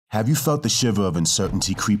Have you felt the shiver of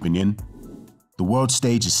uncertainty creeping in? The world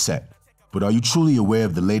stage is set, but are you truly aware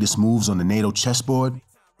of the latest moves on the NATO chessboard?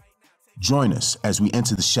 Join us as we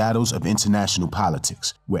enter the shadows of international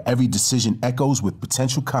politics, where every decision echoes with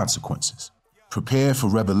potential consequences. Prepare for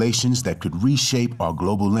revelations that could reshape our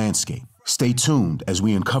global landscape. Stay tuned as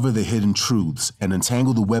we uncover the hidden truths and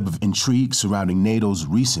untangle the web of intrigue surrounding NATO's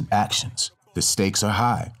recent actions. The stakes are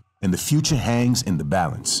high, and the future hangs in the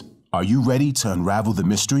balance. Are you ready to unravel the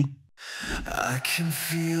mystery? I can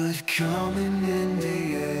feel it coming in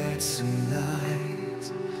the air tonight,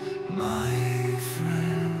 my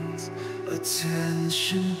friends.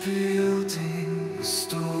 Attention building, a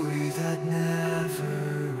story that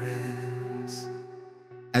never ends.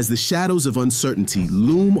 As the shadows of uncertainty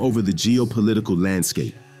loom over the geopolitical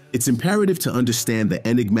landscape, it's imperative to understand the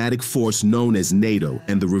enigmatic force known as NATO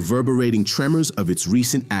and the reverberating tremors of its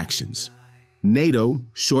recent actions. NATO,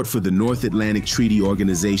 short for the North Atlantic Treaty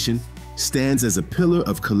Organization, stands as a pillar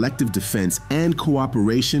of collective defense and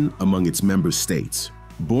cooperation among its member states.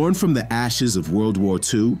 Born from the ashes of World War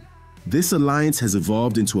II, this alliance has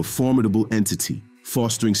evolved into a formidable entity,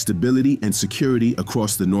 fostering stability and security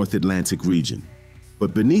across the North Atlantic region.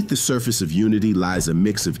 But beneath the surface of unity lies a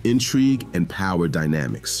mix of intrigue and power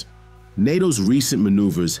dynamics. NATO's recent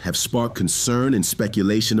maneuvers have sparked concern and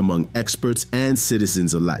speculation among experts and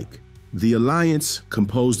citizens alike. The alliance,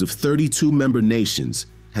 composed of 32 member nations,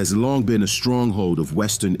 has long been a stronghold of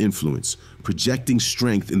Western influence, projecting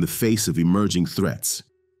strength in the face of emerging threats.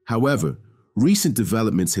 However, recent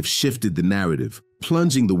developments have shifted the narrative,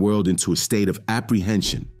 plunging the world into a state of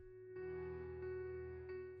apprehension.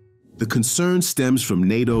 The concern stems from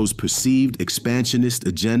NATO's perceived expansionist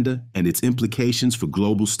agenda and its implications for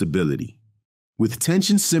global stability. With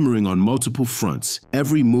tension simmering on multiple fronts,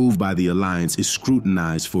 every move by the alliance is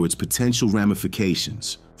scrutinized for its potential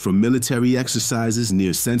ramifications, from military exercises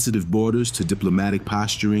near sensitive borders to diplomatic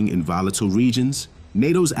posturing in volatile regions.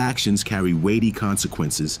 NATO's actions carry weighty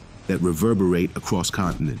consequences that reverberate across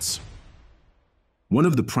continents. One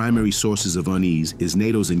of the primary sources of unease is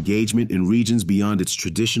NATO's engagement in regions beyond its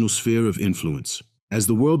traditional sphere of influence. As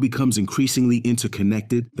the world becomes increasingly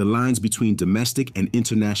interconnected, the lines between domestic and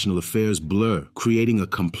international affairs blur, creating a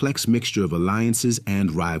complex mixture of alliances and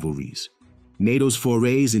rivalries. NATO's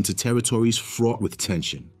forays into territories fraught with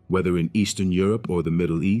tension, whether in Eastern Europe or the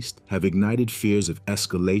Middle East, have ignited fears of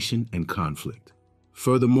escalation and conflict.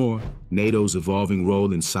 Furthermore, NATO's evolving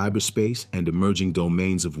role in cyberspace and emerging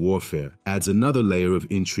domains of warfare adds another layer of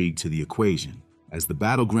intrigue to the equation. As the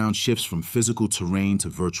battleground shifts from physical terrain to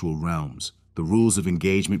virtual realms, the rules of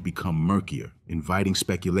engagement become murkier, inviting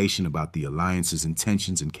speculation about the alliance's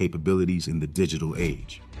intentions and capabilities in the digital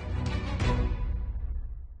age.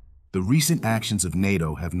 The recent actions of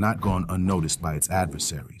NATO have not gone unnoticed by its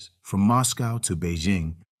adversaries. From Moscow to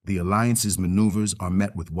Beijing, the alliance's maneuvers are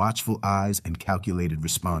met with watchful eyes and calculated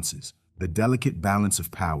responses. The delicate balance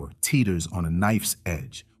of power teeters on a knife's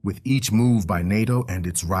edge, with each move by NATO and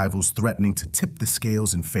its rivals threatening to tip the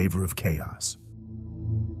scales in favor of chaos.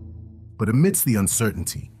 But amidst the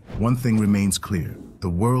uncertainty, one thing remains clear: the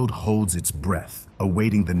world holds its breath,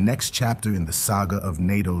 awaiting the next chapter in the saga of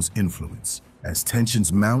NATO's influence. As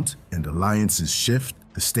tensions mount and alliances shift,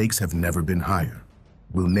 the stakes have never been higher.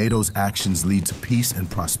 Will NATO's actions lead to peace and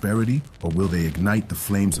prosperity, or will they ignite the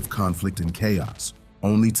flames of conflict and chaos?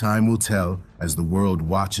 Only time will tell as the world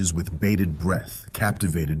watches with bated breath,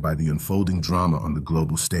 captivated by the unfolding drama on the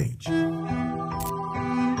global stage.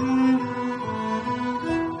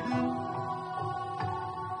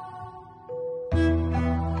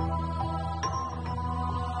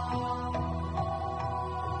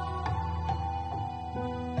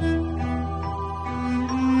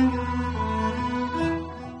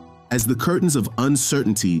 As the curtains of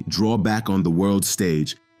uncertainty draw back on the world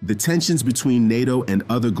stage, the tensions between NATO and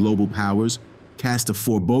other global powers cast a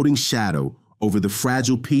foreboding shadow over the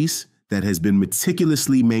fragile peace that has been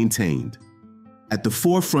meticulously maintained. At the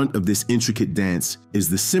forefront of this intricate dance is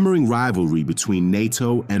the simmering rivalry between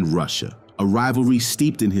NATO and Russia, a rivalry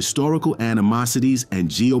steeped in historical animosities and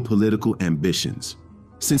geopolitical ambitions.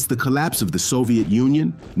 Since the collapse of the Soviet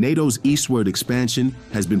Union, NATO's eastward expansion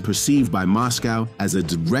has been perceived by Moscow as a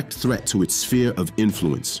direct threat to its sphere of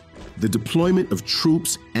influence. The deployment of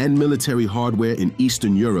troops and military hardware in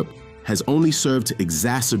Eastern Europe has only served to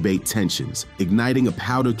exacerbate tensions, igniting a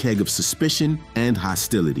powder keg of suspicion and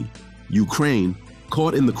hostility. Ukraine,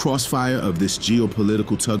 caught in the crossfire of this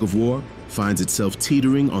geopolitical tug-of-war, finds itself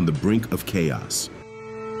teetering on the brink of chaos.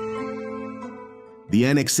 The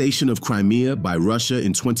annexation of Crimea by Russia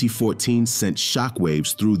in 2014 sent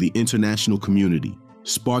shockwaves through the international community,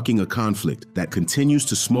 sparking a conflict that continues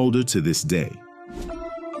to smolder to this day.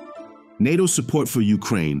 NATO's support for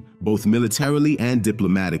Ukraine, both militarily and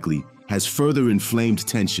diplomatically, has further inflamed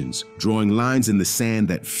tensions, drawing lines in the sand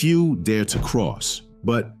that few dare to cross.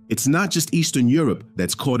 But it's not just Eastern Europe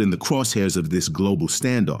that's caught in the crosshairs of this global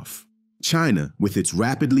standoff. China, with its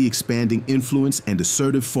rapidly expanding influence and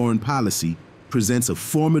assertive foreign policy, presents a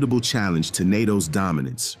formidable challenge to NATO's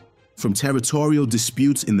dominance. From territorial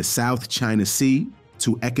disputes in the South China Sea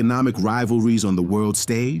to economic rivalries on the world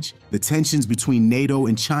stage, the tensions between NATO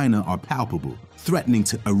and China are palpable, threatening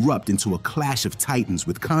to erupt into a clash of titans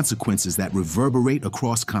with consequences that reverberate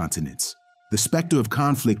across continents. The specter of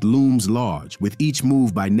conflict looms large, with each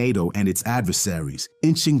move by NATO and its adversaries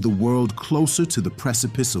inching the world closer to the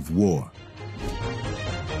precipice of war.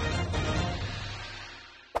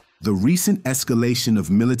 The recent escalation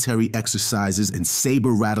of military exercises and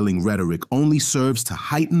saber-rattling rhetoric only serves to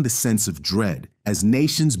heighten the sense of dread as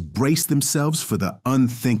nations brace themselves for the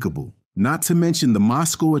unthinkable. Not to mention the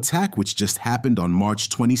Moscow attack, which just happened on March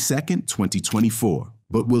 22, 2024.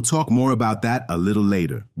 But we'll talk more about that a little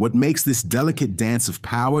later. What makes this delicate dance of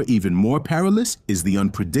power even more perilous is the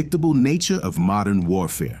unpredictable nature of modern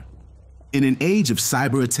warfare. In an age of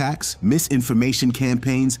cyber attacks, misinformation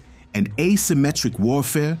campaigns, and asymmetric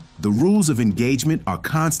warfare, the rules of engagement are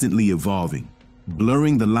constantly evolving,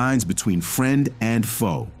 blurring the lines between friend and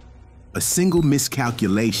foe. A single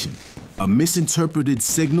miscalculation, a misinterpreted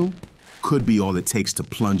signal, could be all it takes to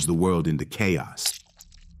plunge the world into chaos.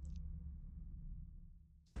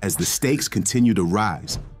 As the stakes continue to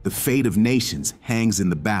rise, the fate of nations hangs in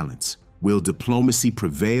the balance. Will diplomacy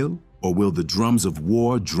prevail, or will the drums of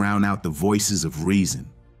war drown out the voices of reason?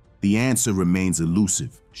 The answer remains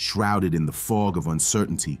elusive, shrouded in the fog of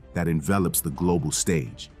uncertainty that envelops the global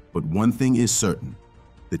stage. But one thing is certain: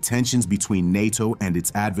 the tensions between NATO and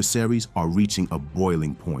its adversaries are reaching a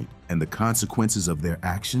boiling point, and the consequences of their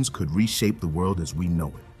actions could reshape the world as we know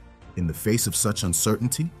it. In the face of such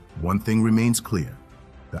uncertainty, one thing remains clear: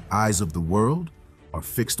 the eyes of the world are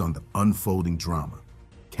fixed on the unfolding drama,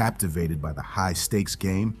 captivated by the high-stakes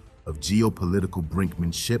game of geopolitical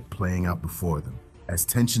brinkmanship playing out before them. As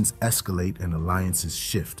tensions escalate and alliances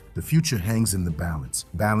shift, the future hangs in the balance,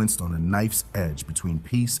 balanced on a knife's edge between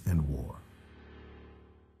peace and war.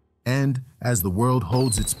 And as the world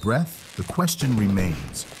holds its breath, the question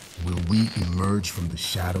remains: will we emerge from the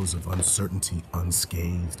shadows of uncertainty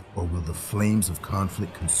unscathed, or will the flames of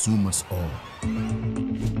conflict consume us all?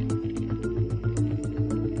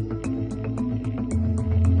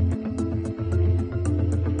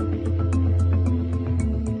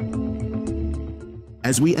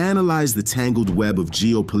 As we analyze the tangled web of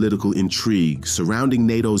geopolitical intrigue surrounding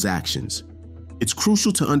NATO's actions, it's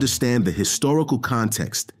crucial to understand the historical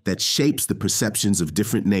context that shapes the perceptions of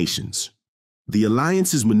different nations. The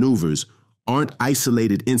alliance's maneuvers aren't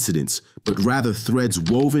isolated incidents, but rather threads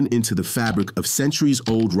woven into the fabric of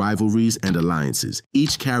centuries-old rivalries and alliances,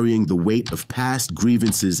 each carrying the weight of past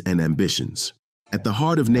grievances and ambitions. At the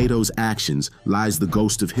heart of NATO's actions lies the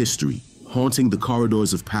ghost of history, haunting the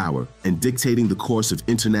corridors of power and dictating the course of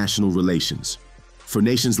international relations. For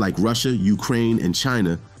nations like Russia, Ukraine, and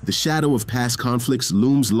China, the shadow of past conflicts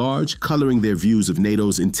looms large, coloring their views of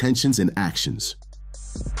NATO's intentions and actions.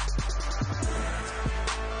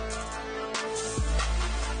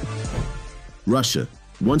 Russia,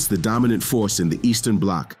 once the dominant force in the Eastern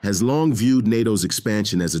Bloc, has long viewed NATO's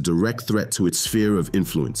expansion as a direct threat to its sphere of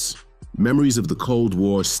influence. Memories of the Cold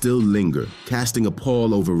War still linger, casting a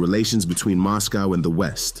pall over relations between Moscow and the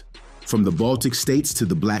West. From the Baltic states to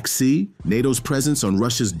the Black Sea, NATO's presence on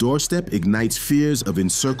Russia's doorstep ignites fears of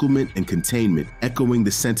encirclement and containment, echoing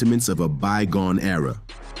the sentiments of a bygone era.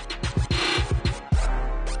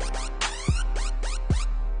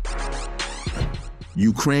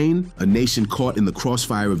 Ukraine, a nation caught in the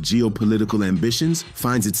crossfire of geopolitical ambitions,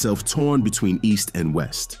 finds itself torn between East and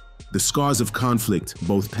West. The scars of conflict,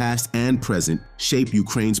 both past and present, shape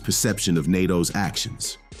Ukraine's perception of NATO's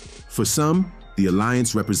actions. For some, the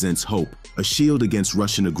alliance represents hope, a shield against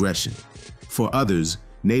Russian aggression. For others,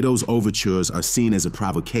 NATO's overtures are seen as a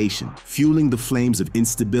provocation, fueling the flames of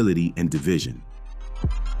instability and division.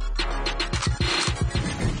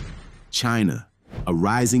 China, a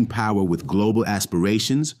rising power with global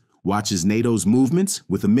aspirations, watches NATO's movements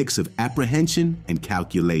with a mix of apprehension and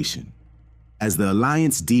calculation. As the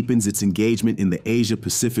alliance deepens its engagement in the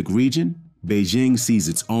Asia-Pacific region, Beijing sees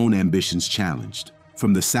its own ambitions challenged.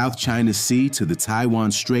 From the South China Sea to the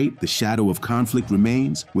Taiwan Strait, the shadow of conflict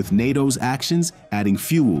remains, with NATO's actions adding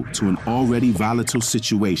fuel to an already volatile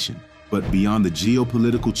situation. But beyond the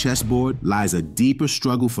geopolitical chessboard lies a deeper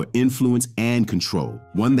struggle for influence and control,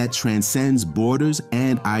 one that transcends borders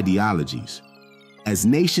and ideologies. As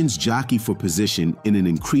nations jockey for position in an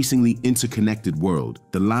increasingly interconnected world,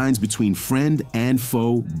 the lines between friend and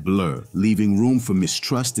foe blur, leaving room for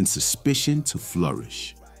mistrust and suspicion to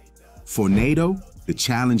flourish. For NATO, the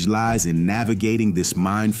challenge lies in navigating this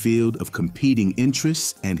minefield of competing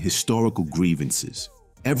interests and historical grievances.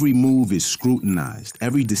 Every move is scrutinized,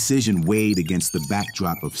 every decision weighed against the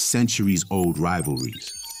backdrop of centuries-old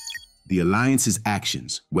rivalries. The alliance's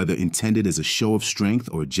actions, whether intended as a show of strength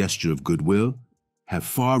or a gesture of goodwill, have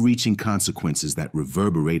far-reaching consequences that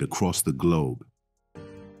reverberate across the globe.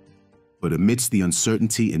 But amidst the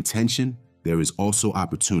uncertainty and tension, there is also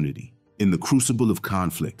opportunity. In the crucible of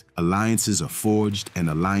conflict, alliances are forged and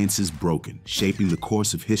alliances broken, shaping the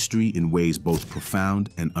course of history in ways both profound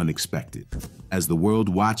and unexpected. As the world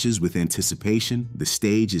watches with anticipation, the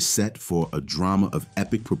stage is set for a drama of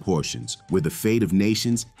epic proportions, where the fate of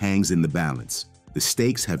nations hangs in the balance. The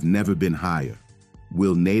stakes have never been higher.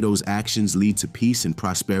 Will NATO's actions lead to peace and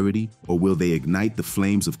prosperity, or will they ignite the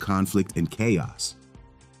flames of conflict and chaos?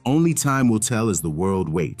 Only time will tell as the world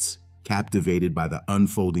waits, captivated by the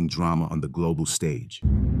unfolding drama on the global stage.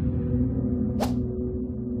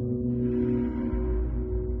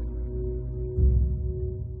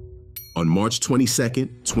 On March 22,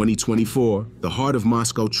 2024, the heart of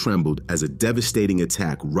Moscow trembled as a devastating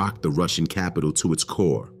attack rocked the Russian capital to its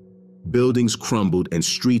core. Buildings crumbled and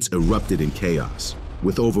streets erupted in chaos.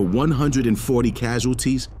 With over 140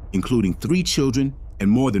 casualties, including 3 children and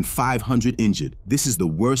more than 500 injured, this is the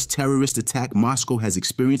worst terrorist attack Moscow has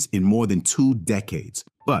experienced in more than 2 decades.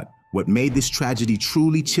 But what made this tragedy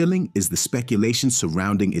truly chilling is the speculation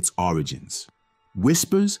surrounding its origins.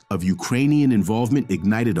 Whispers of Ukrainian involvement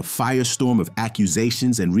ignited a firestorm of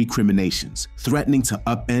accusations and recriminations, threatening to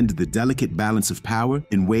upend the delicate balance of power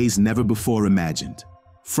in ways never before imagined.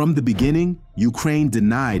 From the beginning, Ukraine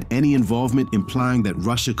denied any involvement, implying that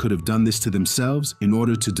Russia could have done this to themselves in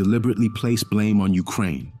order to deliberately place blame on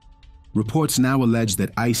Ukraine. Reports now allege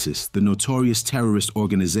that ISIS, the notorious terrorist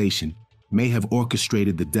organization, may have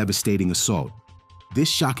orchestrated the devastating assault. This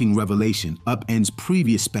shocking revelation upends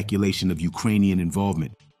previous speculation of Ukrainian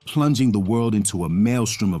involvement, plunging the world into a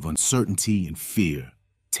maelstrom of uncertainty and fear.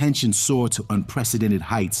 Tensions soar to unprecedented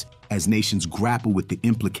heights as nations grapple with the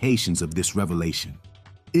implications of this revelation.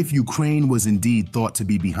 If Ukraine was indeed thought to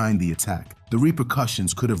be behind the attack, the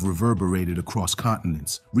repercussions could have reverberated across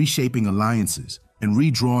continents, reshaping alliances and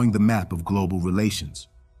redrawing the map of global relations.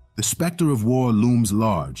 The specter of war looms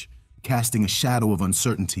large, casting a shadow of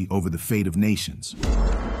uncertainty over the fate of nations.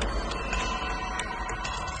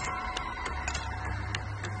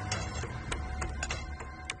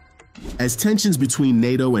 As tensions between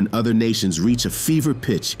NATO and other nations reach a fever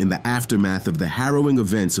pitch in the aftermath of the harrowing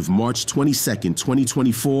events of March 22,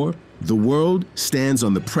 2024, the world stands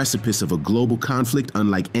on the precipice of a global conflict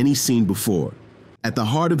unlike any seen before. At the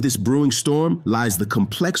heart of this brewing storm lies the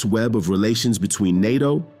complex web of relations between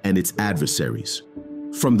NATO and its adversaries.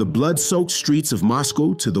 From the blood-soaked streets of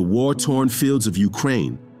Moscow to the war-torn fields of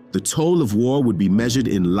Ukraine, the toll of war would be measured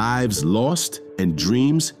in lives lost and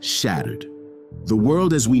dreams shattered. The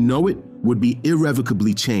world as we know it would be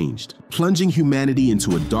irrevocably changed, plunging humanity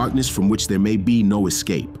into a darkness from which there may be no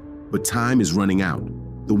escape. But time is running out.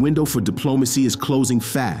 The window for diplomacy is closing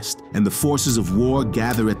fast, and the forces of war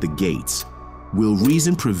gather at the gates. Will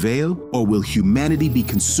reason prevail, or will humanity be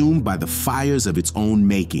consumed by the fires of its own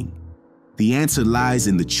making? The answer lies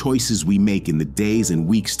in the choices we make in the days and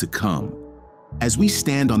weeks to come. As we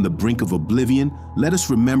stand on the brink of oblivion, let us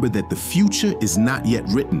remember that the future is not yet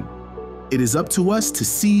written. It is up to us to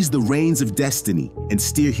seize the reins of destiny and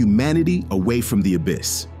steer humanity away from the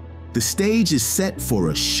abyss. The stage is set for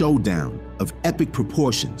a showdown of epic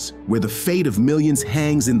proportions, where the fate of millions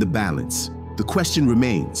hangs in the balance. The question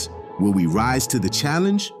remains, will we rise to the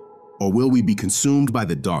challenge, or will we be consumed by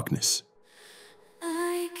the darkness?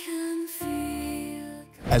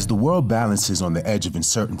 As the world balances on the edge of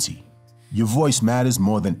uncertainty, your voice matters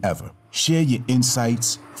more than ever. Share your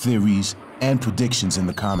insights, theories, and predictions in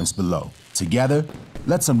the comments below. Together,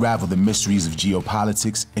 let's unravel the mysteries of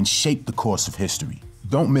geopolitics and shape the course of history.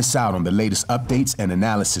 Don't miss out on the latest updates and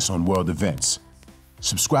analysis on world events.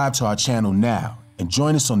 Subscribe to our channel now and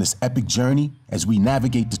join us on this epic journey as we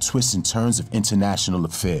navigate the twists and turns of international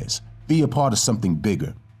affairs. Be a part of something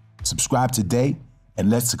bigger. Subscribe today and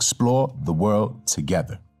let's explore the world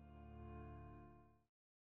together.